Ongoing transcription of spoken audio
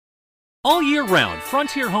All year round,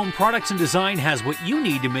 Frontier Home Products and Design has what you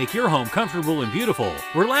need to make your home comfortable and beautiful.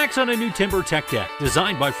 Relax on a new timber tech deck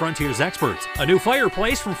designed by Frontier's experts. A new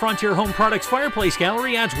fireplace from Frontier Home Products Fireplace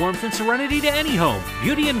Gallery adds warmth and serenity to any home.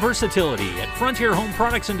 Beauty and versatility at Frontier Home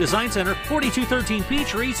Products and Design Center, 4213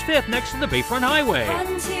 Peachtree, East 5th, next to the Bayfront Highway.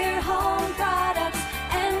 Frontier Home Products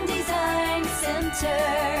and Design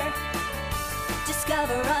Center.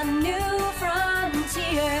 Discover a new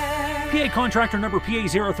frontier. PA contractor number PA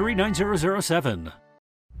 039007.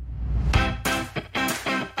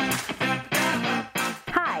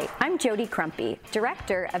 Hi, I'm Jody Crumpy,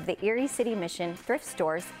 Director of the Erie City Mission Thrift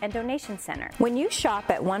Stores and Donation Center. When you shop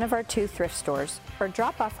at one of our 2 thrift stores or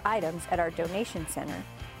drop off items at our donation center,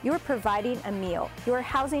 you are providing a meal. You are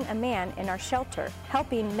housing a man in our shelter,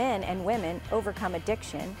 helping men and women overcome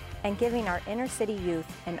addiction, and giving our inner city youth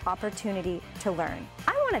an opportunity to learn.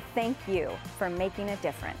 I want to thank you for making a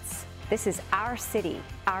difference. This is our city,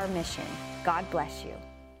 our mission. God bless you.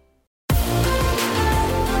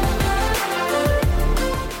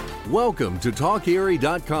 Welcome to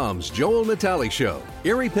TalkErie.com's Joel Natale Show,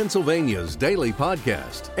 Erie, Pennsylvania's daily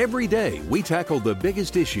podcast. Every day, we tackle the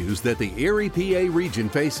biggest issues that the Erie, PA region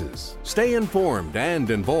faces. Stay informed and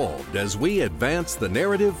involved as we advance the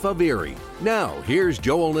narrative of Erie. Now, here's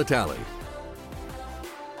Joel Natale.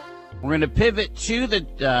 We're going to pivot to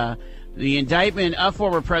the indictment of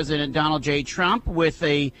former President Donald J. Trump with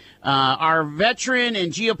our veteran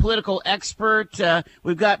and geopolitical expert.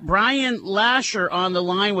 We've got Brian Lasher on the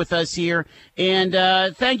line with us here. And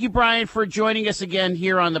thank you, Brian, for joining us again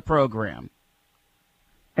here on the program.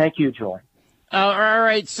 Thank you, Joel. All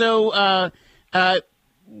right. So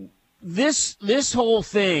this whole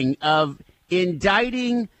thing of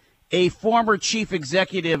indicting a former chief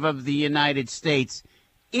executive of the United States,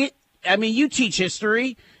 you teach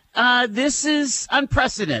history. This is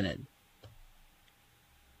unprecedented.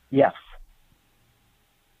 Yes.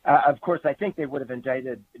 Of course, I think they would have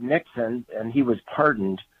indicted Nixon, and he was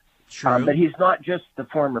pardoned. True. But he's not just the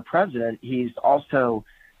former president. He's also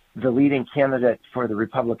the leading candidate for the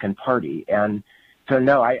Republican Party. And so,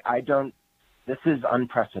 no, I don't. This is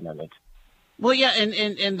unprecedented. Well, yeah,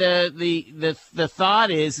 and the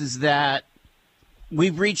thought is that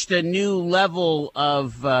we've reached a new level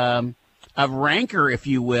of rancor, if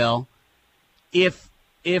you will. If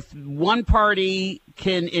one party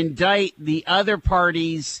can indict the other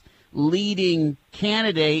party's leading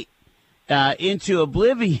candidate into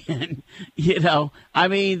oblivion, that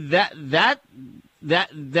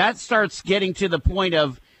starts getting to the point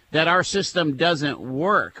of that our system doesn't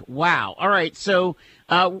work. Wow. All right. So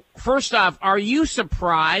first off, are you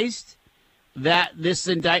surprised that this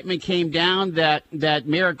indictment came down, that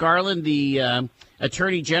Merrick Garland, the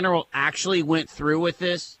Attorney General, actually went through with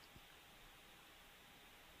this?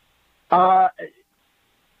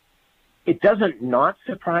 It doesn't not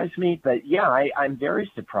surprise me, but yeah, I'm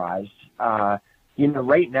very surprised.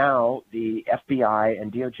 Right now the FBI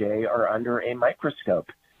and DOJ are under a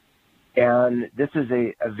microscope, and this is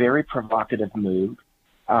a very provocative move.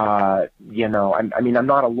 I'm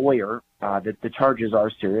not a lawyer. The charges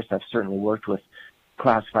are serious. I've certainly worked with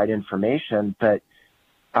classified information, but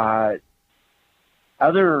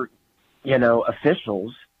other,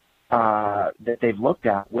 officials that they've looked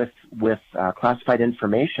at with classified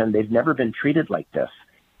information, they've never been treated like this.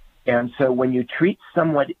 And so when you treat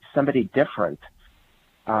somebody different,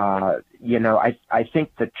 I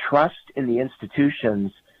think the trust in the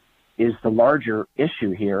institutions is the larger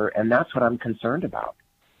issue here, and that's what I'm concerned about.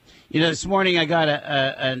 This morning I got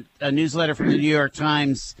a newsletter from the New York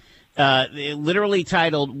Times, literally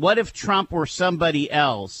titled, "What if Trump were somebody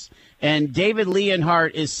else?" And David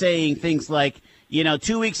Leonhardt is saying things like,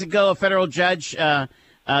 2 weeks ago, a federal judge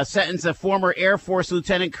sentenced a former Air Force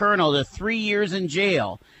lieutenant colonel to 3 years in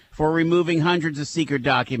jail for removing hundreds of secret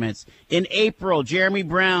documents. In April, Jeremy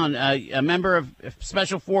Brown, a member of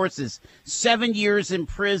Special Forces, 7 years in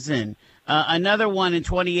prison. Another one in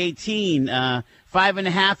 2018,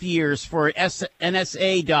 5.5 years for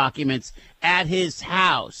NSA documents at his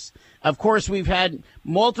house. Of course, we've had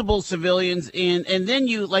multiple civilians and then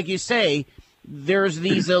like you say, there's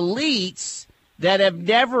these elites that have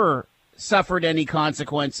never suffered any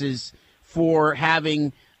consequences for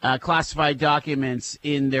having classified documents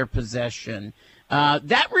in their possession.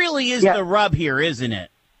 That really is the rub here, isn't it?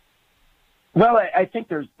 Well, I think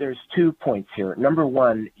there's 2 points here. Number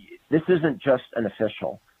one, this isn't just an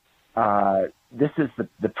official. This is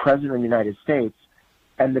the president of the United States,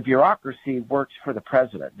 and the bureaucracy works for the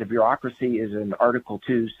president. The bureaucracy is in Article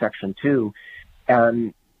 2, Section 2,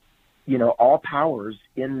 and all powers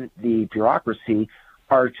in the bureaucracy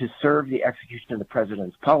are to serve the execution of the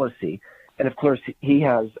president's policy. And of course, he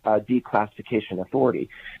has declassification authority.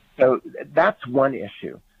 So that's one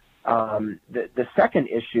issue. The second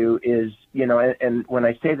issue is, and when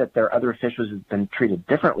I say that there are other officials who've been treated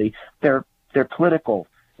differently, they're political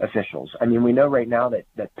officials. I mean, we know right now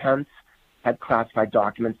that Pence had classified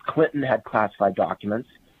documents, Clinton had classified documents,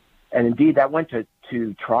 and indeed that went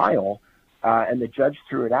to trial, and the judge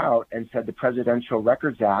threw it out and said the Presidential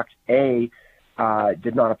Records Act,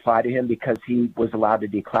 did not apply to him because he was allowed to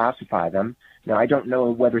declassify them. Now, I don't know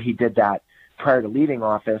whether he did that prior to leaving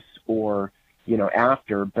office or,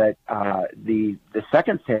 after, but the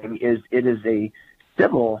second thing is it is a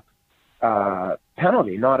civil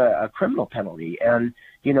penalty, not a criminal penalty. And,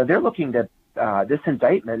 they're looking to, this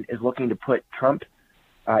indictment is looking to put Trump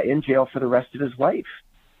in jail for the rest of his life.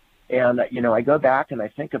 And, I go back and I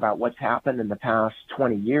think about what's happened in the past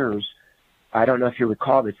 20 years. I don't know if you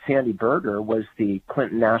recall that Sandy Berger was the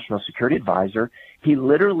Clinton National Security Advisor. He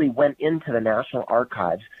literally went into the National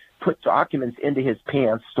Archives, put documents into his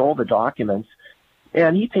pants, stole the documents,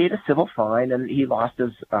 and he paid a civil fine, and he lost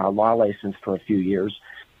his law license for a few years.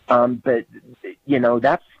 But,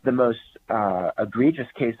 that's the most egregious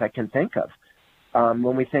case I can think of.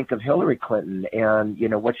 When we think of Hillary Clinton and,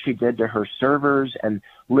 what she did to her servers and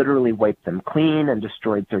literally wiped them clean and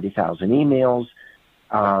destroyed 30,000 emails.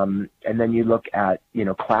 And then you look at,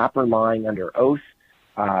 Clapper lying under oath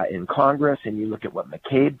in Congress, and you look at what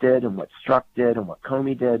McCabe did and what Strzok did and what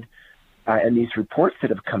Comey did, and these reports that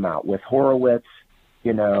have come out with Horowitz,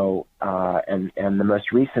 and the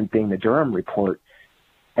most recent being the Durham report.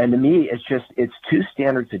 And to me, it's two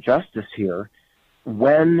standards of justice here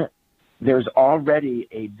when there's already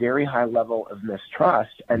a very high level of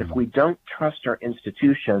mistrust. And if we don't trust our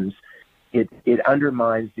institutions, it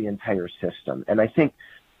undermines the entire system. And I think,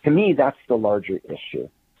 to me, that's the larger issue.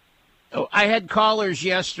 Oh, I had callers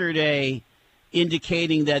yesterday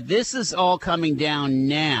indicating that this is all coming down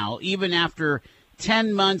now, even after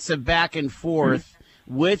 10 months of back and forth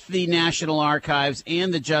with the National Archives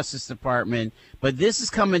and the Justice Department. But this is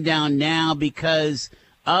coming down now because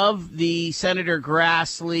of the Senator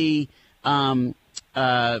Grassley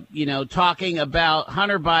talking about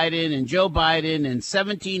Hunter Biden and Joe Biden and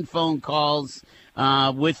 17 phone calls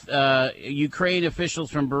with Ukraine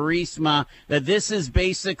officials from Burisma, that this is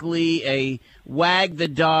basically a wag the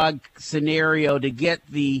dog scenario to get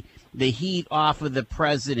the heat off of the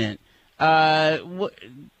president.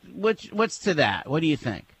 What's to that? What do you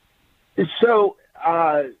think? So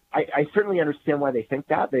I certainly understand why they think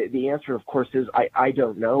that. The answer, of course, is I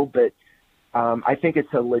don't know, but I think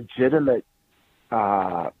it's a legitimate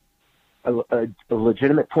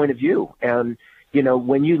legitimate point of view. And,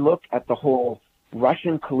 when you look at the whole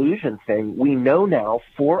Russian collusion thing, we know now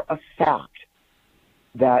for a fact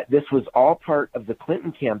that this was all part of the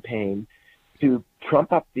Clinton campaign to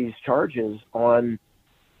trump up these charges on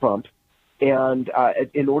Trump and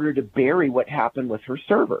in order to bury what happened with her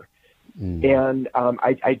server. And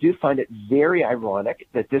I do find it very ironic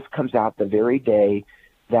that this comes out the very day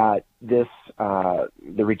that this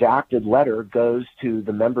the redacted letter goes to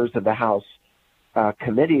the members of the House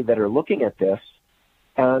committee that are looking at this.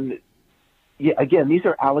 And again, these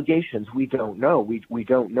are allegations. We don't know. We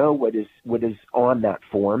don't know what is on that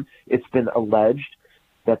form. It's been alleged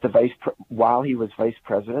that while he was vice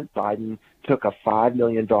president, Biden took a $5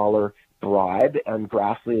 million bribe, and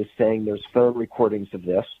Grassley is saying there's phone recordings of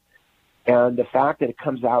this. And the fact that it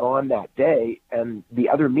comes out on that day, and the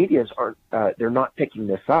other medias aren't, they're not picking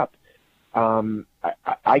this up.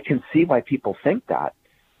 I can see why people think that.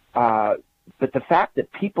 But the fact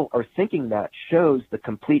that people are thinking that shows the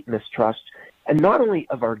complete mistrust, and not only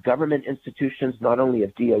of our government institutions, not only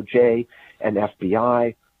of DOJ and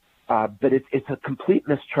FBI, but it's a complete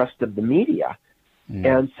mistrust of the media.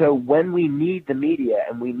 And so when we need the media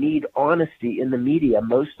and we need honesty in the media,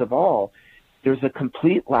 most of all, there's a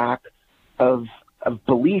complete lack of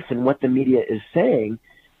belief in what the media is saying.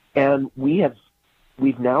 And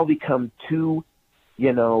we've now become two,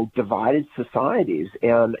 divided societies.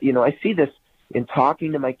 And, I see this in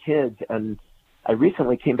talking to my kids. And I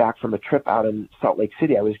recently came back from a trip out in Salt Lake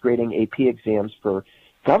City. I was grading AP exams for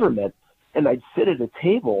government, and I'd sit at a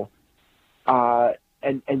table,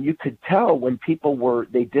 and you could tell when people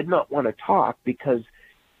they did not want to talk because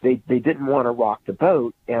they didn't want to rock the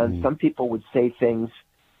boat. And some people would say things,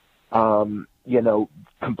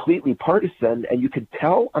 completely partisan, and you could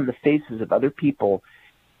tell on the faces of other people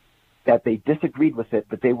that they disagreed with it,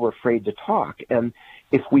 but they were afraid to talk. And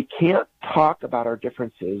if we can't talk about our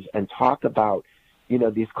differences and talk about,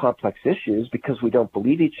 these complex issues because we don't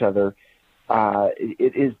believe each other,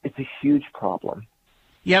 it's a huge problem.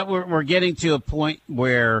 Yeah, we're getting to a point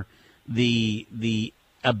where the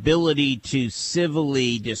ability to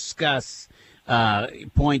civilly discuss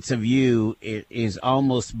points of view is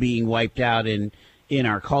almost being wiped out in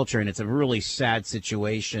our culture, and it's a really sad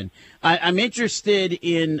situation. I'm interested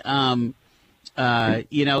in in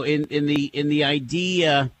the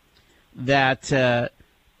idea that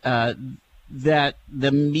that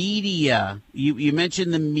the media. You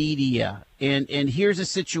mentioned the media, and here's a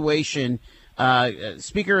situation.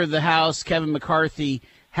 Speaker of the House Kevin McCarthy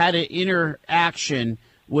had an interaction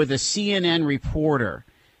with a CNN reporter,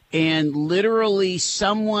 and literally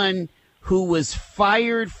someone who was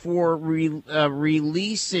fired for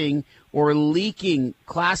releasing or leaking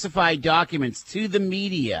classified documents to the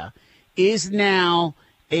media is now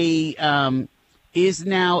on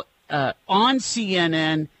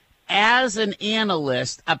CNN as an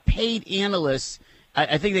analyst, a paid analyst.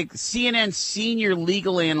 I think CNN senior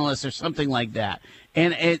legal analyst or something like that,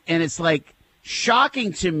 and it's like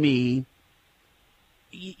shocking to me.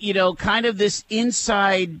 Kind of this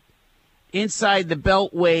inside the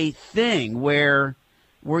beltway thing where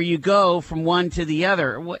you go from one to the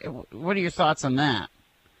other. What are your thoughts on that?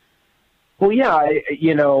 Well, yeah,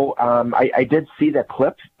 I did see that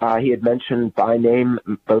clip. He had mentioned by name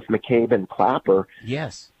both McCabe and Clapper.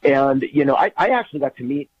 Yes. And, I actually got to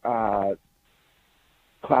meet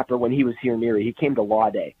Clapper when he was here in Erie. He came to Law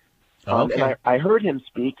Day. Okay. And I heard him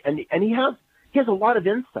speak, and he has a lot of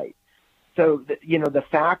insight. So, the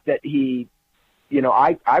fact that he,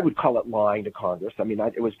 I would call it lying to Congress. I mean,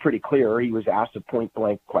 it was pretty clear. He was asked a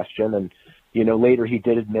point-blank question, and, later he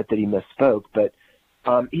did admit that he misspoke. But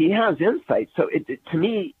he has insight. So, to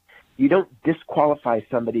me, you don't disqualify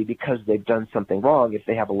somebody because they've done something wrong if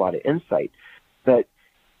they have a lot of insight. But,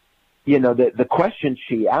 the question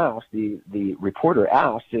she asked, the reporter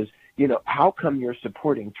asked is, how come you're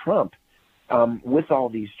supporting Trump? With all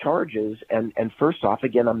these charges, and first off,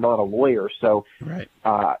 again, I'm not a lawyer, so right.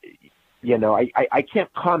 I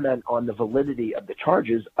can't comment on the validity of the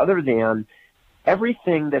charges other than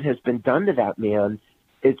everything that has been done to that man.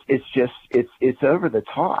 It's over the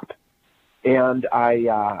top, and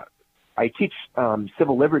I teach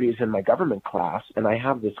civil liberties in my government class, and I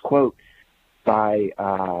have this quote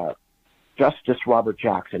by Justice Robert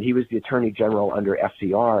Jackson. He was the Attorney General under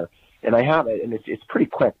FDR, and I have it, and it's pretty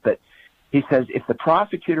quick, but he says, if the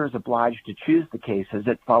prosecutor is obliged to choose the cases,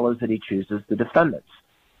 it follows that he chooses the defendants.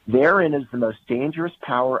 Therein is the most dangerous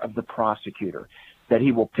power of the prosecutor, that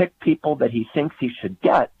he will pick people that he thinks he should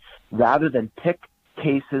get rather than pick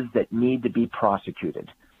cases that need to be prosecuted.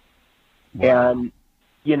 Wow. And,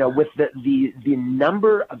 with the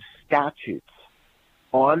number of statutes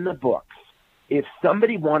on the books, if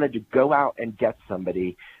somebody wanted to go out and get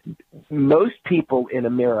somebody, most people in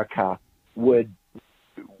America would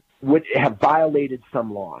have violated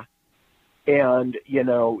some law. And,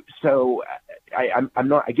 so I'm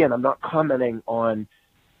not commenting on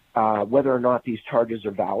whether or not these charges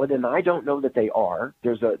are valid, and I don't know that they are.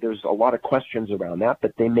 There's a lot of questions around that,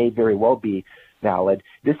 but they may very well be valid.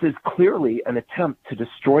 This is clearly an attempt to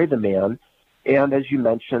destroy the man, and as you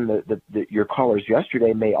mentioned, your callers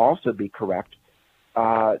yesterday may also be correct,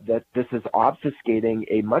 that this is obfuscating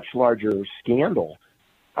a much larger scandal.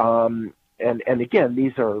 And again,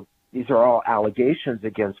 these are all allegations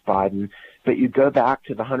against Biden, but you go back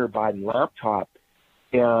to the Hunter Biden laptop,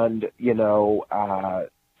 and the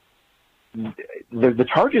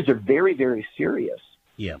charges are very, very serious.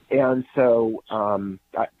 Yeah. And so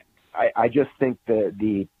I just think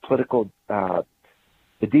the political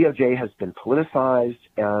the DOJ has been politicized,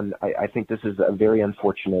 and I think this is a very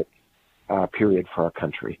unfortunate period for our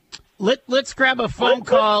country. Let's grab a phone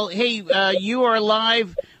call. Hey, you are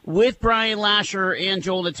live with Brian Lasher and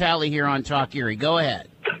Joel Natale here on Talk Erie. Go ahead.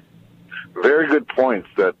 Very good points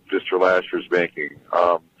that Mr. Lasher's making.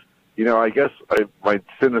 I guess my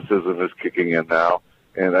cynicism is kicking in now,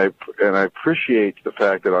 and I appreciate the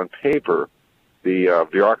fact that on paper the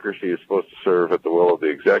bureaucracy is supposed to serve at the will of the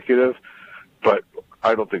executive, but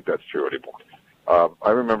I don't think that's true anymore. I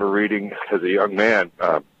remember reading as a young man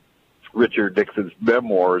Richard Nixon's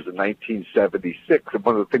memoirs in 1976, and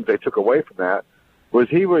one of the things I took away from that was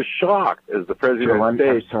he was shocked as the president of the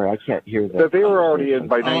States. I'm sorry, I can't hear that. That they were already in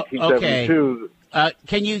by 1972. Okay.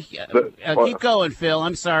 Can you keep going, Phil?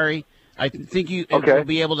 I'm sorry. I think you'll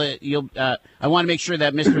be able to. I want to make sure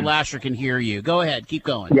that Mr. Lasher can hear you. Go ahead, keep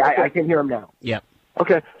going. Yeah, I can hear him now. Yep.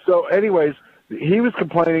 Okay. So, anyways, he was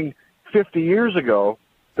complaining 50 years ago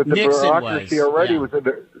that the bureaucracy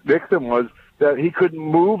Nixon was that he couldn't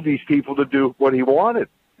move these people to do what he wanted.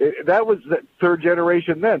 That was the third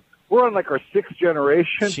generation then. We're on like our sixth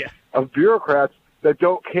generation of bureaucrats that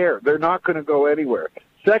don't care. They're not going to go anywhere.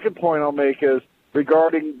 Second point I'll make is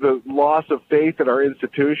regarding the loss of faith in our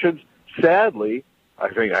institutions, sadly, I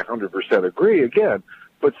think I 100% agree again,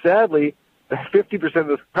 but sadly, 50% of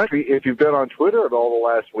this country, if you've been on Twitter at all the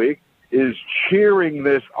last week, is cheering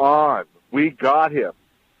this on. We got him.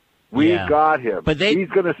 We got him. But he's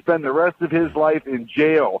going to spend the rest of his life in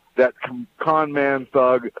jail, that con man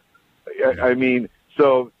thug. I mean,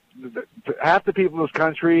 so half the people in this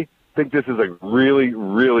country think this is a really,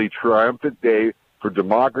 really triumphant day for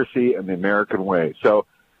democracy and the American way. So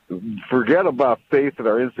forget about faith in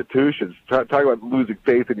our institutions. Talk about losing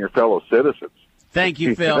faith in your fellow citizens. Thank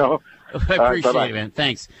you, Phil. You know? I appreciate it, man.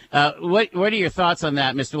 Thanks. What are your thoughts on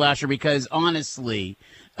that, Mr. Lasher? Because honestly,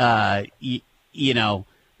 you know,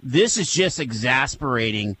 this is just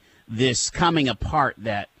exasperating this coming apart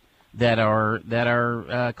that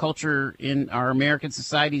our culture in our American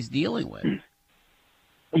society is dealing with.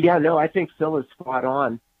 Yeah, no, I think Phil is spot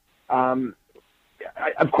on.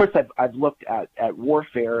 Of course, I've looked at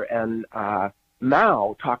warfare, and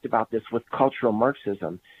Mao talked about this with cultural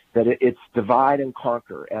Marxism, that it's divide and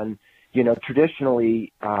conquer. And, you know,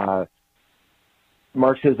 traditionally,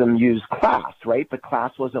 Marxism used class, right? But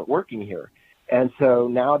class wasn't working here. And so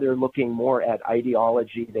now they're looking more at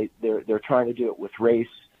ideology. They're trying to do it with race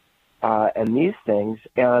and these things.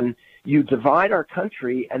 And you divide our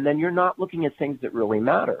country, and then you're not looking at things that really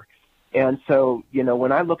matter. And so, you know,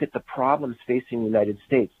 when I look at the problems facing the United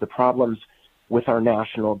States, the problems with our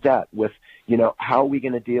national debt, with, you know, how are we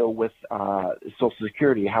going to deal with Social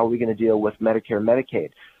Security? How are we going to deal with Medicare,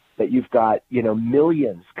 Medicaid? That you've got, you know,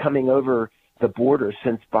 millions coming over the border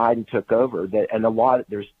since Biden took over, and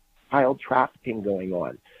there's child trafficking going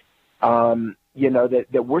on. You know,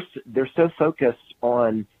 they're so focused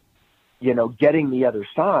on, you know, getting the other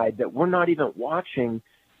side that we're not even watching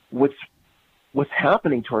what's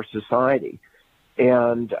happening to our society,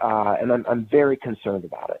 and I'm very concerned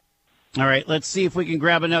about it. All right, let's see if we can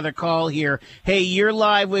grab another call here. Hey, you're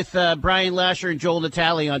live with Brian Lasher and Joel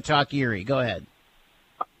Natale on Talk Erie. Go ahead.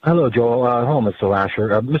 Hello, Joel. Hello, Mr. Lasher.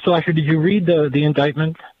 Mr. Lasher, did you read the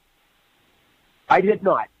indictment? I did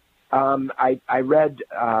not. I read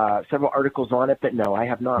several articles on it, but no, I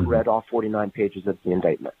have not read all 49 pages of the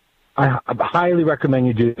indictment. I highly recommend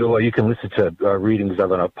you do, or you can listen to readings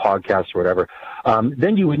of it on a podcast or whatever.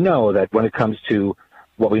 Then you would know that when it comes to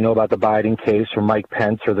what we know about the Biden case or Mike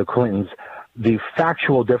Pence or the Clintons, the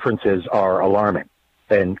factual differences are alarming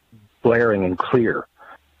and glaring and clear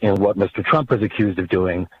in what Mr. Trump is accused of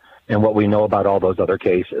doing and what we know about all those other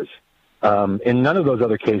cases. In none of those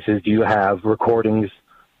other cases do you have recordings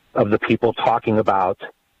of the people talking about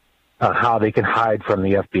how they can hide from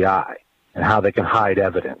the FBI and how they can hide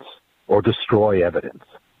evidence or destroy evidence.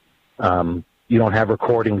 You don't have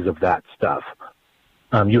recordings of that stuff.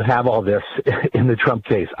 You have all this in the Trump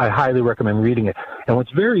case. I highly recommend reading it. And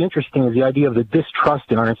what's very interesting is the idea of the distrust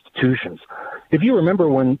in our institutions. If you remember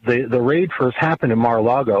when the raid first happened in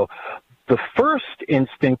Mar-a-Lago, the first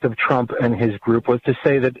instinct of Trump and his group was to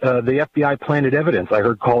say that the FBI planted evidence. I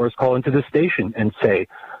heard callers call into the station and say,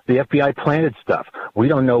 the FBI planted stuff. We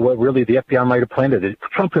don't know what really the FBI might have planted.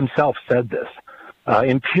 Trump himself said this,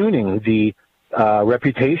 impugning the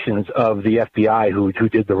reputations of the FBI who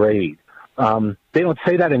did the raid. They don't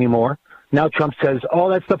say that anymore. Now Trump says, oh,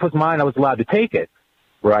 that stuff was mine. I was allowed to take it.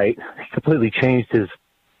 Right? He completely changed his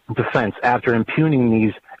defense after impugning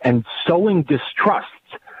these and sowing distrust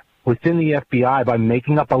within the FBI by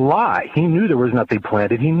making up a lie. He knew there was nothing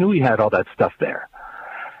planted. He knew he had all that stuff there.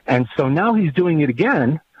 And so now he's doing it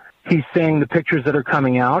again. He's saying the pictures that are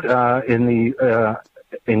coming out in the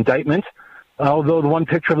indictment, although the one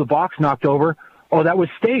picture of the box knocked over, oh, that was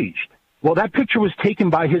staged. Well, that picture was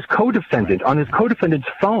taken by his co-defendant on his co-defendant's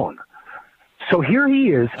phone. So here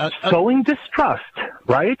he is sowing distrust,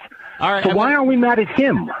 right? All right. So why aren't we mad at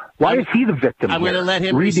him? Why is he the victim? I'm going to let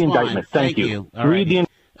him read respond. the indictment. Thank you. All right.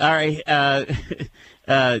 All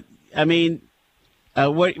right. I mean,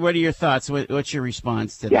 what are your thoughts? What's your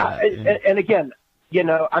response to that? Yeah, and again, you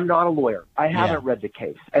know, I'm not a lawyer. I haven't read the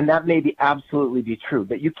case, and that may be absolutely be true.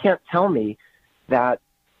 But you can't tell me that,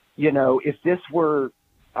 you know, if this were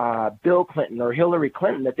Bill Clinton or Hillary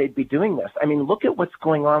Clinton, that they'd be doing this. I mean, look at what's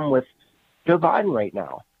going on with Joe Biden right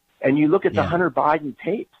now, and you look at the Hunter Biden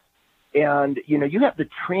tapes, and you know, you have the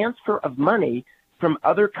transfer of money from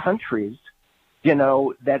other countries, you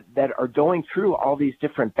know, that are going through all these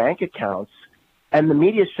different bank accounts, and the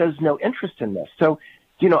media shows no interest in this. So,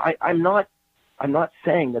 you know, I'm not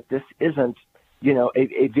saying that this isn't, you know,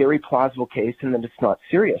 a very plausible case and that it's not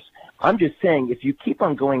serious. I'm just saying if you keep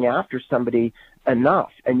on going after somebody enough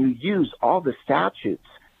and you use all the statutes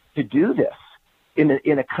to do this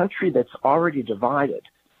in a country that's already divided,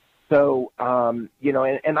 so,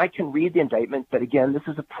 and I can read the indictment, but again, this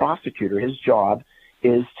is a prosecutor. His job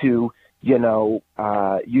is to,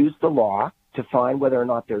 use the law to find whether or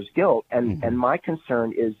not there's guilt. And my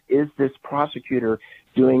concern is this prosecutor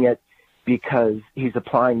doing it because he's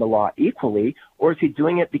applying the law equally, or is he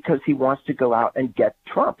doing it because he wants to go out and get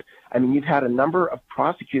Trump? I mean, you've had a number of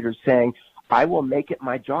prosecutors saying, I will make it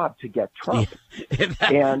my job to get Trump.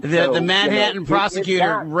 And the Manhattan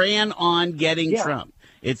prosecutor ran on getting Trump.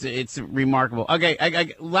 It's remarkable.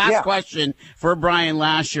 Okay, last question for Brian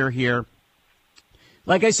Lasher here.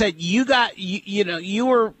 Like I said, you walked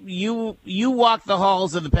the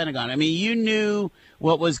halls of the Pentagon. I mean, you knew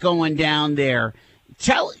what was going down there.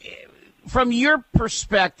 From your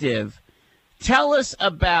perspective, tell us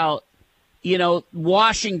about,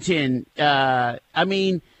 Washington. I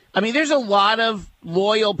mean, there's a lot of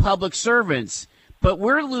loyal public servants, but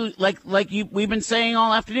we're we've been saying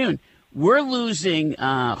all afternoon, we're losing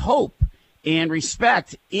hope and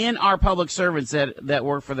respect in our public servants that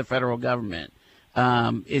work for the federal government.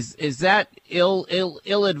 Is that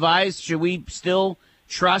ill advised? Should we still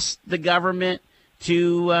trust the government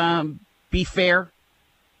to be fair?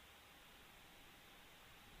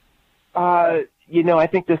 I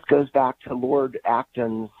think this goes back to Lord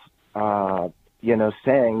Acton's,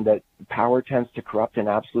 saying that power tends to corrupt and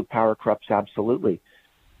absolute power corrupts absolutely.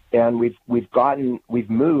 And we've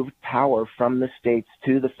moved power from the states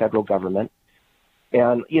to the federal government.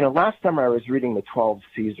 And, last summer I was reading the 12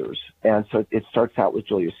 Caesars. And so it starts out with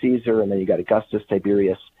Julius Caesar, and then you got Augustus,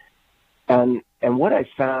 Tiberius. And what I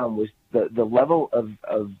found was the level of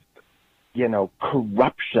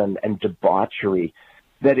corruption and debauchery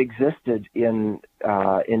that existed in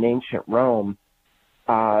ancient Rome.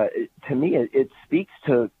 To me, it speaks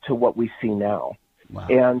to what we see now. Wow.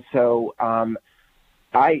 And so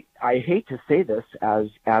I hate to say this as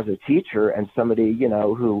a teacher and somebody,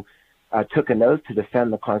 who took an oath to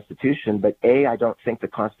defend the Constitution, but A, I don't think the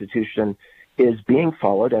Constitution is being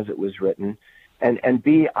followed as it was written, and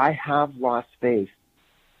B, I have lost faith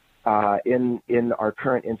in our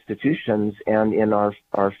current institutions and in our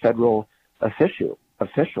federal officials.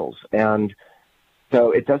 And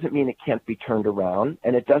so it doesn't mean it can't be turned around,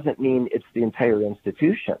 and it doesn't mean it's the entire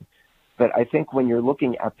institution. But I think when you're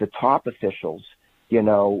looking at the top officials,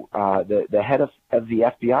 the head of the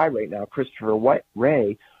FBI right now, Christopher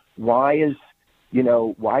Wray, why are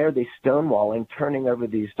they stonewalling, turning over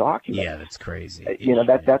these documents? Yeah, that's crazy.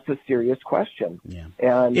 That's a serious question. Yeah,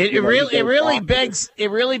 and it really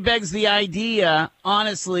begs the idea,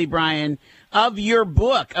 honestly, Brian, of your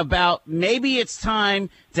book about maybe it's time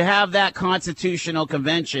to have that constitutional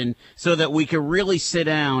convention so that we can really sit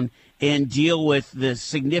down and deal with the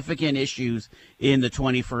significant issues in the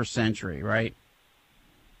 21st century, right?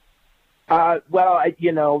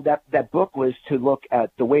 That book was to look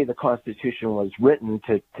at the way the Constitution was written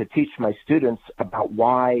to teach my students about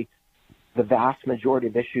why the vast majority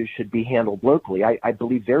of issues should be handled locally. I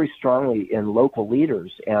believe very strongly in local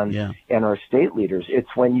leaders and our state leaders.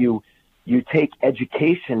 It's when you take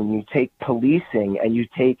education and you take policing and you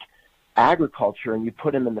take agriculture and you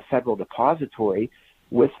put them in the federal depository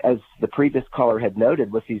with, as the previous caller had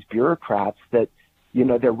noted, with these bureaucrats that,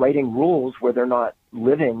 they're writing rules where they're not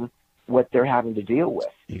living what they're having to deal with.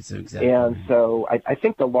 Exactly. And so I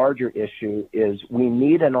think the larger issue is we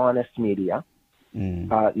need an honest media,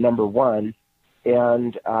 number one.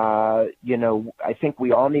 And, I think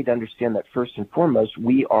we all need to understand that first and foremost,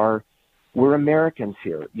 we're Americans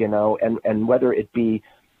here, and whether it be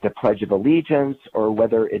the Pledge of Allegiance or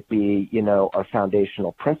whether it be, our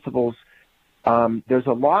foundational principles, there's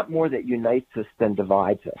a lot more that unites us than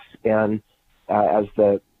divides us. And as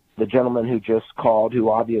the gentleman who just called,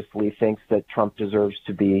 who obviously thinks that Trump deserves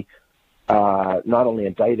to be not only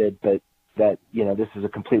indicted, but that, this is a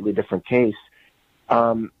completely different case,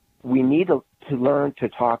 we need to learn to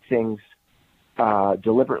talk things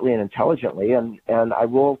deliberately and intelligently, and I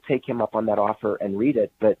will take him up on that offer and read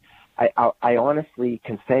it. But I honestly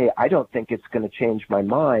can say I don't think it's going to change my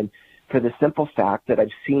mind for the simple fact that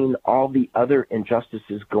I've seen all the other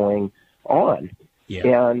injustices going on.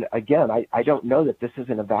 Yeah. And again, I don't know that this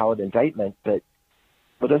isn't a valid indictment, but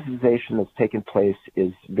politicization that's taken place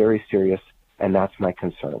is very serious, and that's my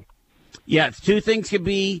concern. Yeah, two things can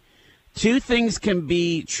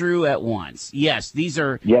be true at once. Yes, these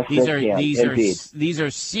are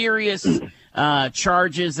serious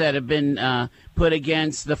charges that have been put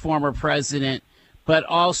against the former president. But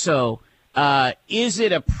also, is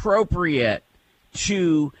it appropriate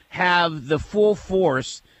to have the full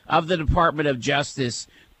force of the Department of Justice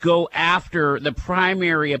go after the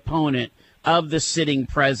primary opponent of the sitting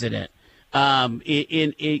president? what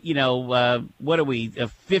are we,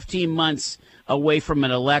 15 months away from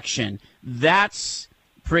an election. That's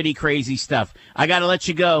pretty crazy stuff. I got to let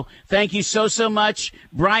you go. Thank you so much,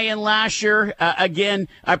 Brian Lasher. Again,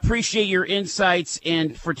 I appreciate your insights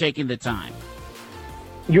and for taking the time.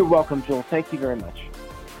 You're welcome, Joel. Thank you very much.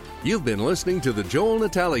 You've been listening to The Joel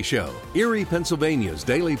Natale Show, Erie, Pennsylvania's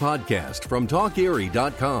daily podcast from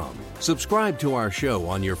TalkErie.com. Subscribe to our show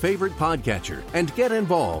on your favorite podcatcher and get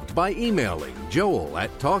involved by emailing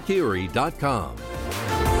Joel@TalkErie.com.